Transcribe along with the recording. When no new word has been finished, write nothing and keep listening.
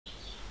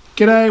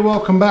G'day,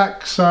 welcome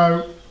back.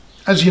 So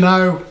as you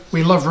know,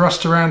 we love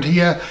rust around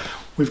here.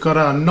 We've got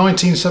our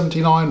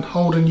 1979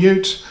 Holden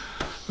Ute,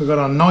 we've got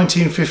our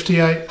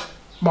 1958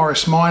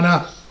 Morris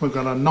Minor, we've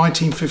got our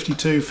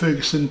 1952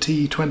 Ferguson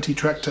T20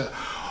 tractor,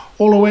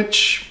 all of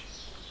which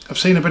have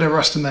seen a bit of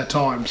rust in their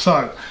time.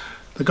 So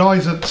the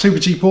guys at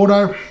Supercheap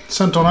Auto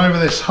sent on over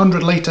this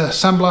 100 litre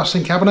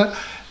sandblasting cabinet.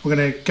 We're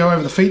going to go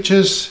over the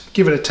features,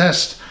 give it a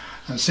test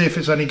and see if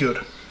it's any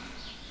good.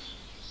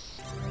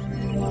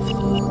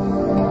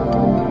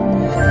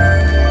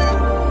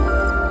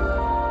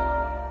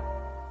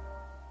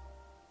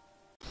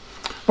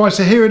 Right,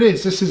 so here it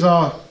is. This is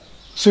our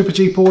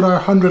Supercheap Auto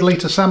 100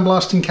 litre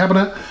sandblasting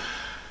cabinet.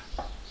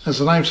 As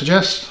the name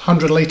suggests,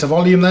 100 litre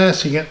volume there,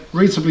 so you get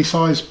reasonably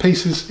sized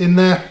pieces in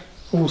there,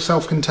 all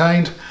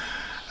self-contained.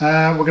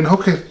 We're going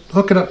to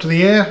hook it up to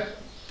the air,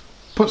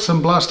 put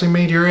some blasting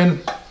media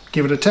in,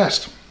 give it a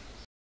test.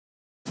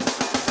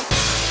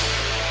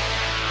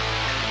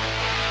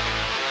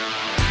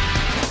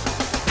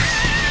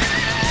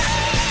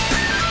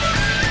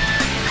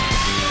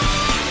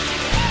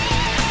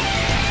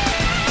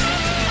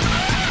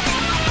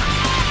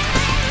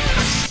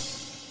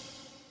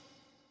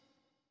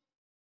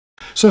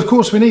 So of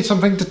course we need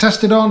something to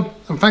test it on,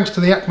 and thanks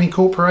to the Acme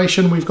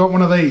Corporation we've got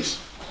one of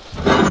these.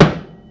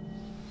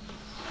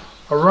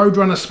 A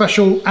Roadrunner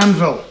Special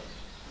anvil.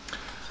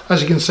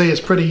 As you can see,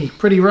 it's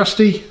pretty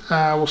rusty.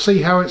 We'll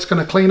see how it's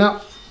going to clean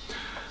up.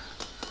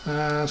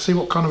 See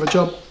what kind of a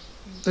job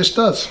this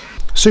does.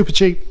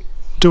 Supercheap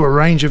do a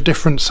range of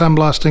different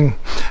sandblasting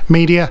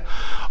media.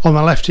 On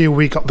the left here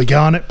we got the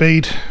Garnet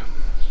bead,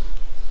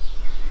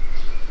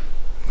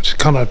 which is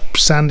kind of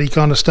sandy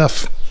kind of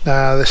stuff.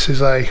 This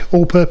is a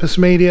all-purpose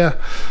media,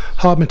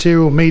 hard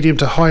material, medium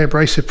to high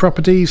abrasive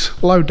properties,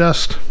 low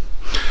dust.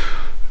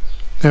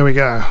 There we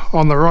go.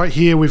 On the right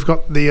here we've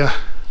got the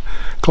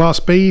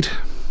glass bead,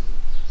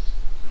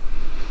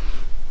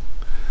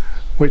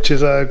 which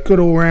is a good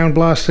all-round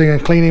blasting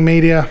and cleaning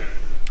media.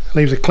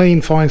 Leaves a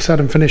clean, fine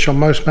satin finish on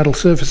most metal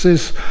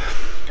surfaces.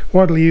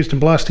 Widely used in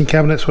blasting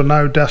cabinets with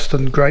no dust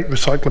and great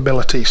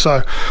recyclability.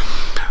 So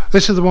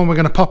this is the one we're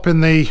going to pop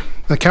in the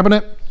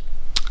cabinet.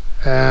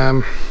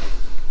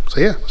 So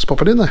yeah, let's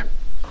pop it in there.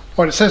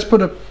 Right, it says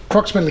put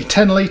approximately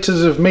 10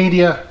 litres of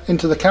media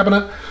into the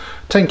cabinet.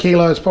 10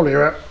 kilos, probably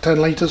around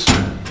 10 litres.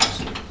 Let's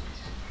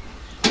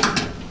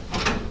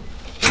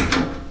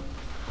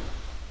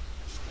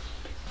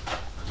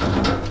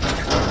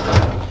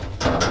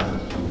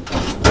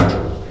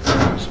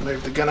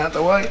move the gun out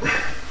the way.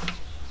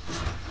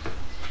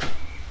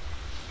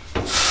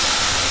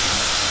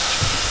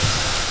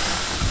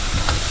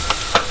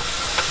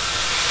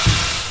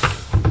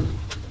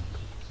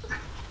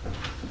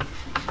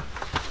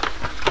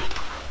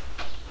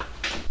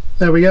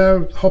 There we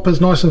go, hopper's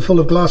nice and full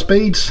of glass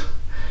beads,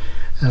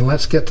 and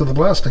let's get to the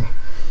blasting.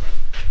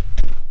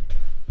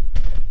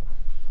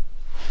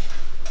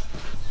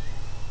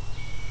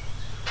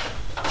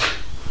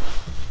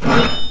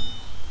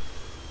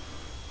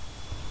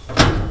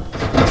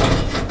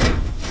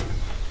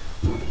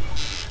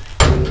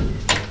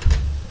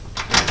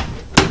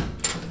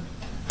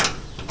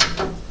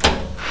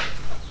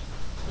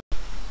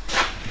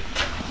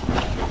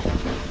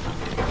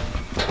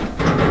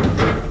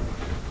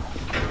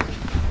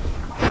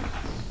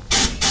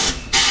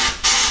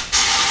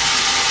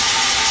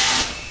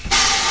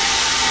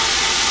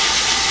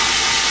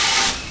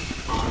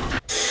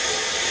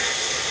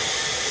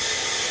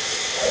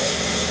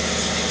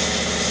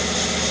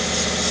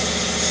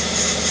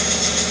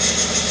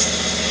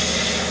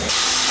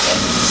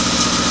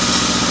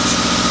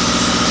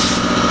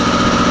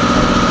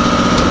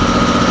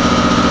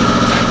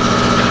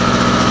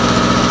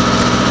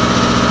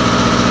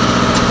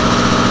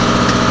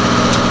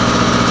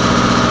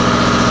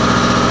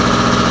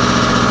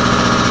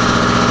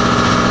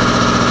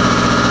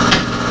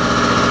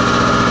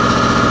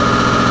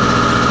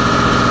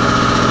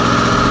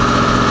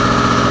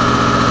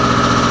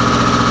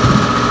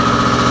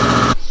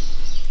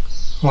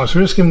 Right, so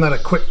we're just giving that a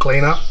quick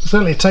clean up.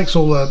 Certainly it takes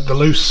all the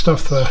loose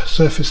stuff, the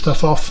surface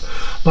stuff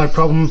off, no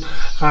problem.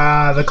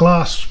 The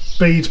glass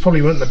beads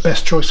probably weren't the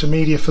best choice of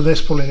media for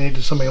this, probably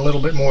needed something a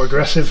little bit more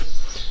aggressive.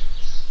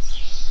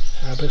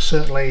 But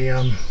certainly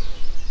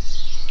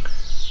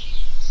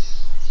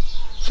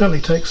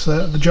takes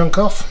the junk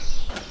off.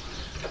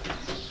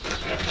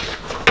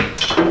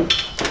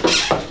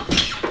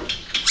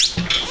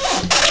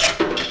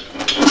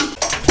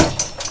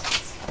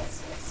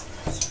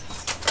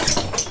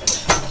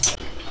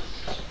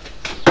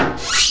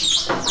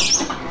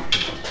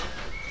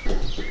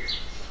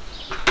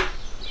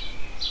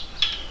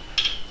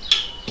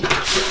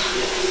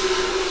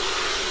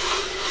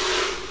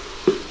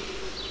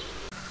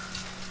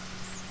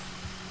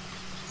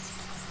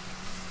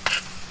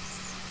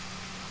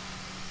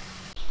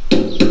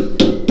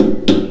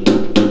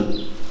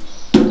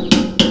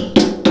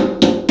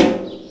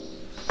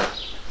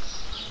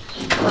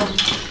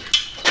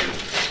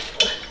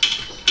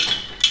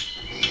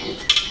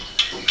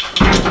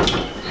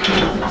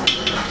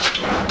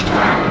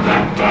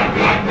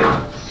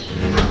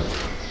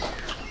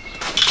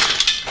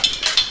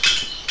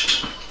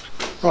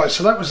 Right,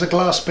 so that was the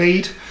glass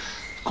bead.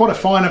 Quite a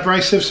fine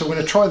abrasive, so we're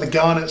going to try the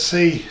garnet,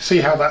 see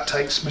how that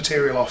takes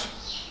material off.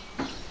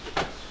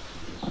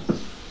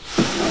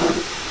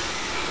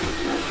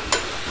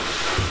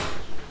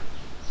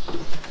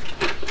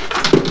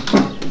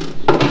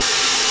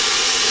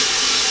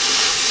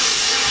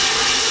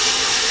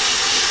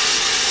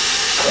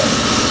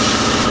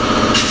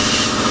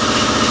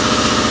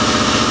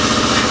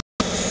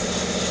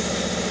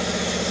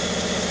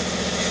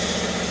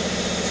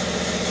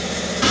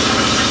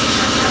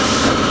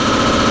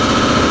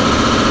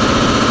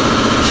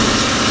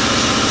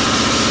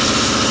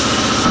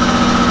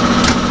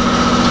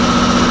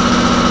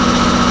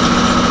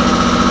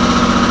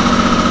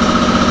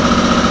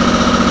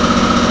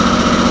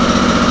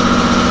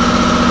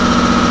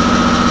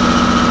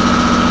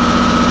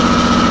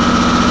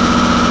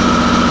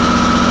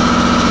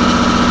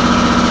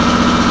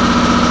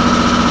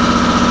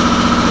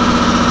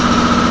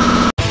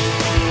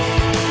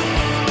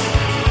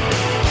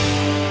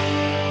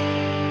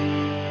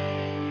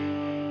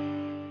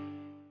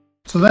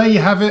 So there you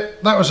have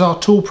it. That was our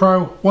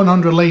ToolPro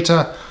 100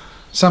 litre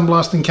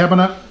sandblasting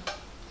cabinet.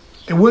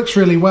 It works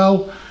really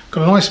well.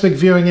 Got a nice big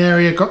viewing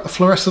area, got the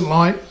fluorescent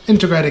light,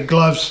 integrated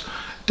gloves,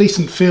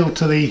 decent feel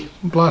to the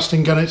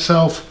blasting gun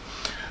itself,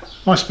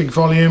 nice big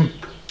volume,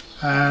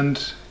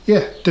 and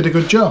yeah, did a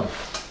good job.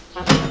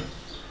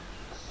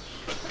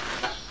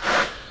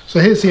 So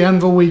here's the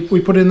anvil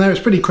we put in there. It's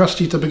pretty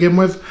crusty to begin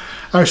with.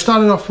 I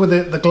started off with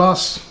the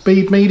glass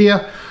bead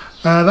media.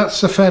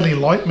 That's a fairly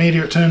light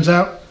media, it turns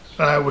out.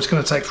 It was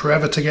going to take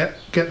forever to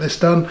get this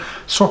done.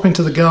 Swapping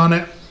to the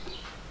garnet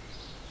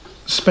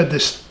sped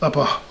this up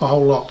a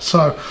whole lot.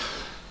 So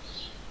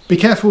be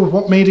careful with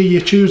what media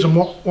you choose and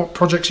what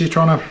projects you're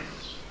trying to,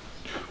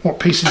 what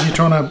pieces you're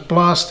trying to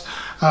blast.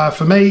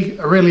 For me,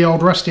 a really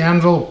old rusty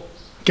anvil,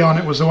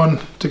 garnet was the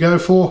one to go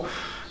for.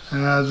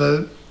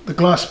 The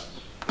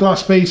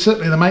glass beads,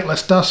 certainly they make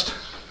less dust.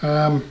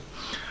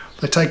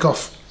 They take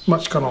off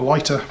much kind of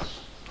lighter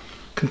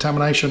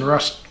contamination,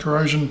 rust,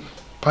 corrosion,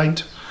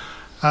 paint.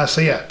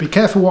 So yeah, be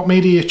careful what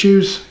media you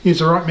choose. Use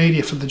the right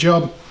media for the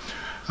job.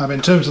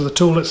 In terms of the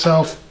tool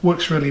itself,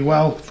 works really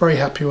well. Very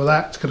happy with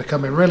that. It's going to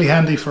come in really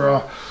handy for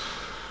our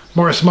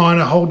Morris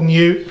Minor, Holden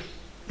Ute,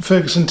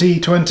 Ferguson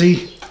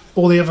T20,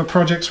 all the other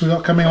projects we've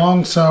got coming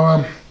along.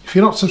 So if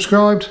you're not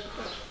subscribed,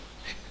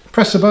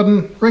 press the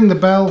button, ring the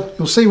bell.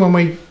 You'll see when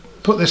we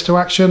put this to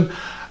action.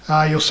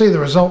 You'll see the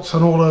results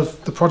on all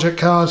of the project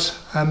cars,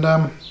 and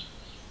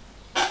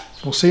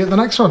we'll see you at the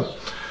next one.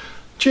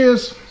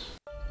 Cheers.